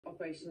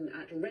operation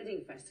at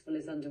Reading Festival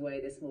is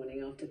underway this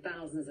morning after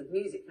thousands of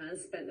music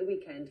fans spent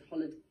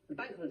the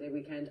bank holiday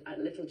weekend at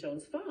Little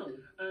John's Farm.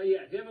 Yeah,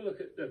 if you have a look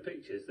at the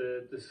pictures,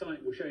 the site,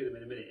 we'll show you them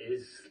in a minute,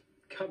 is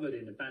covered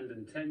in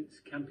abandoned tents,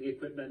 camping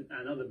equipment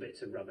and other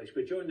bits of rubbish.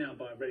 We're joined now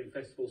by Reading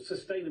Festival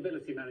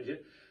Sustainability Manager,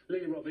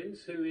 Lily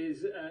Robbins, who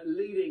is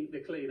leading the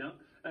clean-up.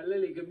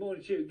 Lily, good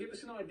morning to you. Give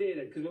us an idea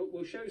then, because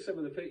we'll show some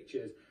of the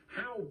pictures.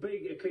 How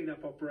big a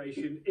clean-up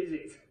operation is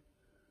it?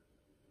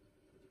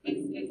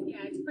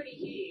 It's pretty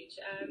huge.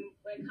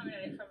 We're coming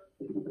at it from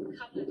a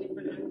couple of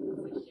different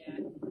angles this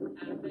year,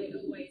 but it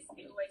always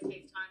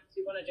takes time because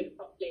we want to do it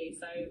properly.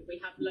 So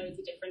we have loads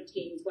of different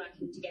teams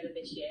working together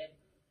this year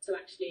to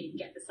actually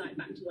get the site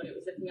back to what it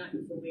was looking like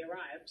before we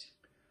arrived.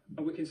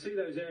 And we can see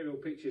those aerial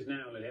pictures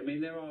now, Lily. I mean,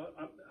 there are,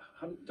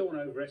 I don't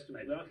want to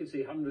overestimate, but I can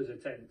see hundreds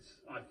of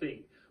tents, I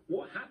think.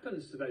 What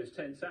happens to those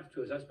tents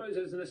afterwards? I suppose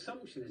there's an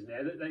assumption, isn't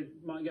there, that they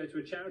might go to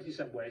a charity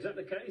somewhere. Is that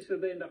the case, or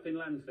do they end up in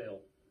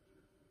landfill?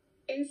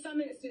 In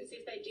some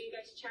instances, they do go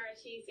to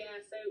charities,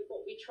 yeah. So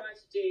what we try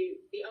to do,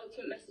 the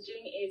ultimate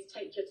messaging is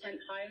take your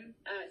tent home.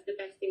 It's the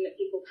best thing that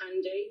people can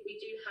do.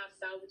 We do have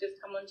salvagers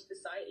come onto the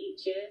site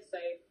each year. So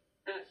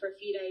for a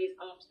few days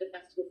after the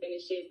festival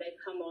finishes, they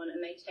come on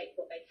and they take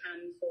what they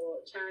can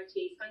for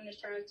charities, homeless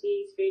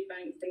charities, food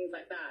banks, things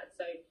like that.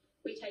 So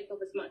we take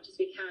off as much as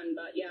we can.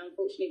 But yeah,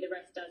 unfortunately, the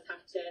rest does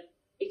have to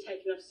be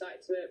taken off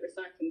site to a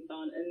recycling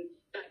plant, and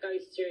that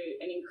goes through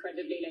an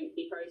incredibly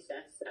lengthy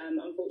process.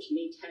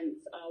 Unfortunately,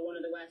 tents are one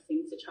of the worst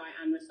things to try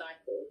and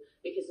recycle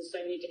because there's so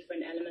many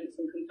different elements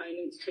and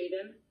components to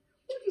them.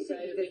 So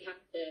we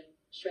have to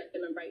shred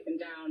them and break them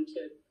down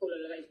to pull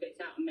all of those bits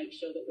out and make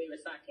sure that we're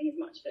recycling as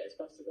much of it as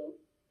possible.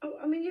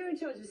 Oh, I mean, you're in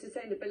charge of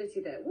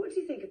sustainability there. What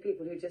do you think of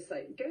people who just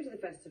go to the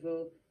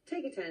festival,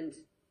 take a tent,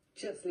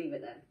 just leave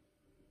it there?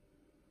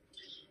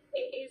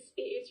 It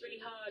is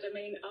really hard. I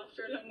mean,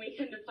 after a long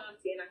weekend of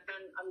partying, I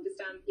can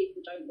understand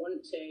people don't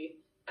want to,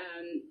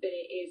 but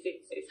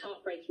it's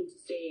heartbreaking to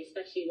see,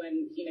 especially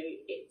when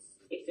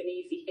it's an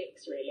easy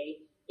fix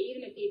really.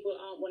 Even if people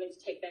aren't wanting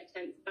to take their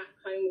tents back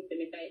home with them,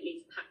 if they at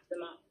least pack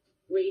them up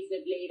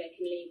reasonably, they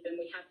can leave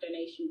them. We have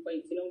donation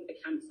points in all the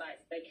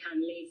campsites they can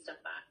leave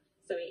stuff at,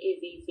 so it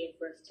is easier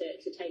for us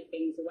to take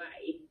things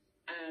away.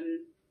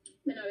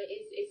 But no,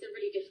 it's a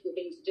really difficult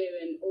thing to do,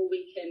 and all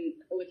we can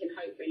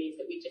hope really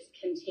is that we just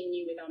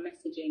continue with our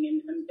messaging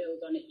and build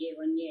on it year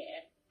on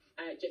year.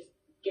 Just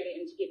get it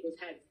into people's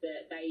heads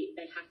that they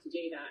have to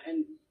do that,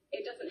 and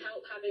it doesn't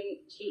help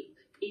having cheap,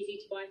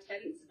 easy to buy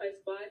tents close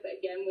by. But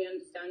again, we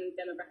understand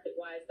demographic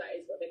wise that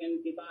is what they're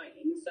going to be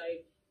buying. So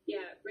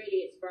yeah,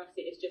 really, it's for us.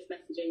 It is just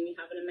messaging. We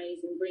have an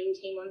amazing green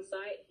team on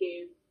site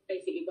who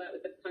basically work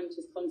with the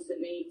punters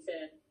constantly to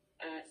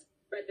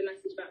spread the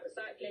message about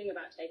recycling,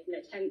 about taking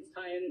their tents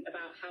home,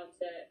 about how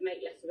to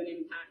make less of an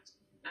impact.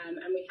 And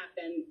we have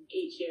them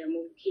each year, and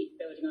we'll keep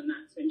building on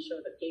that to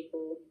ensure that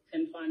people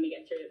can finally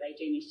get through that they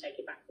do need to take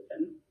it back with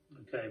them.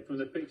 Okay,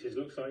 from the pictures,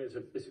 looks like it's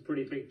a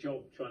pretty big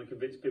job trying to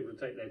convince people to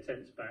take their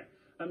tents back.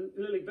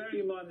 Lily,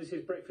 bearing in mind this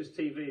is breakfast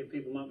TV and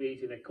people might be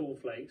eating their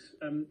cornflakes,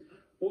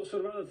 what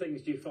sort of other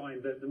things do you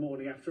find the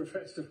morning after a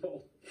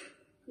festival?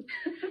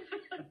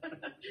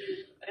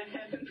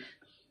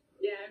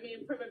 Yeah, I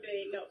mean,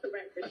 probably not for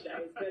breakfast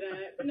shows, but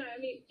no, I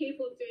mean,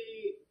 people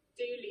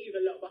do leave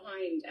a lot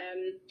behind.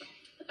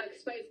 I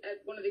suppose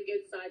one of the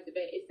good sides of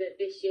it is that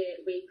this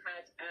year we've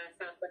had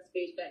Southwest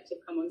Food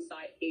Collective come on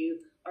site, who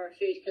are a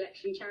food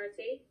collection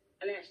charity,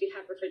 and they actually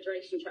have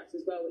refrigeration trucks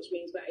as well, which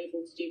means we're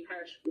able to do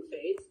perishable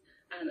foods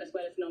as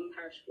well as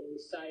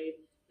non-perishables. So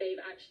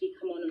they've actually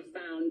come on and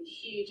found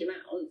huge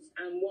amounts.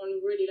 And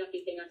one really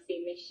lovely thing I've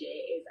seen this year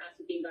is, as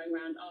we've been going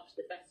around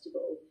after the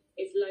festival,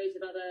 is loads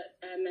of other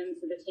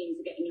members of the teams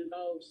are getting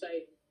involved. So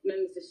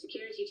members of the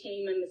security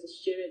team, members of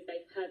stewards,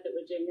 they've heard that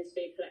we're doing this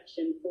food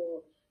collection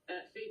for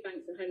food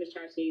banks and homeless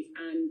charities,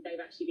 and they've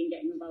actually been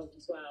getting involved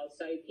as well.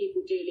 So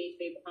people do leave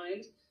food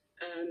behind,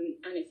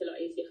 and it's a lot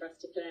easier for us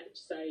to collect.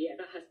 So yeah,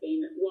 that has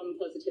been one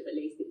positive at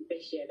least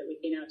this year, that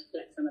we've been able to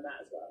collect some of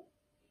that as well.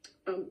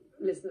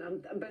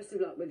 Listen, best of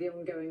luck with the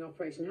ongoing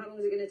operation. How long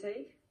is it going to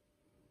take?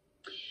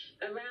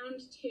 Around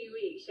 2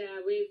 weeks,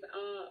 yeah. We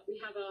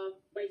have our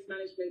waste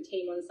management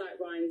team on site.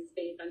 Ryan's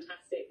been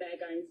fantastic. They're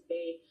going to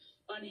be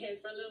on here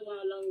for a little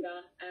while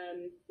longer,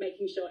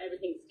 making sure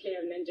everything's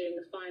clear, and then doing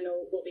the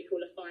final, what we call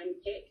a fine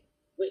pick,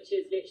 which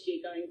is literally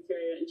going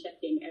through and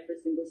checking every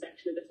single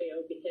section of the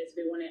field because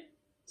we want it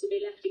to be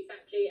left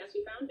exactly as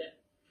we found it.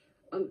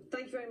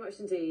 Thank you very much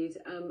indeed,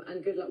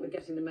 and good luck with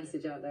getting the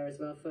message out there as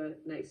well for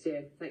next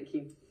year. Thank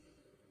you.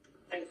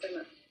 Thanks so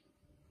much.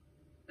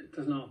 It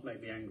doesn't half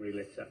make me angry,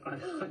 Lisa. I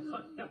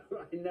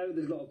know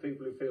there's a lot of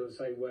people who feel the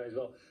same way as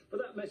well. But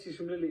that message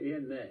from Lily at the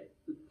end there,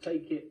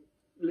 take it,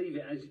 leave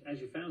it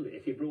as you found it.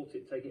 If you brought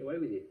it, take it away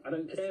with you. I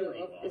don't care what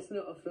you are. It's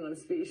not often I'm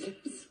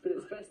speechless, but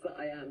it's best that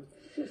I am.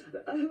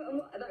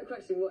 That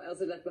question, what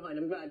else is left behind?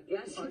 I'm glad you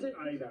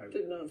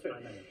didn't answer it.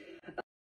 I know.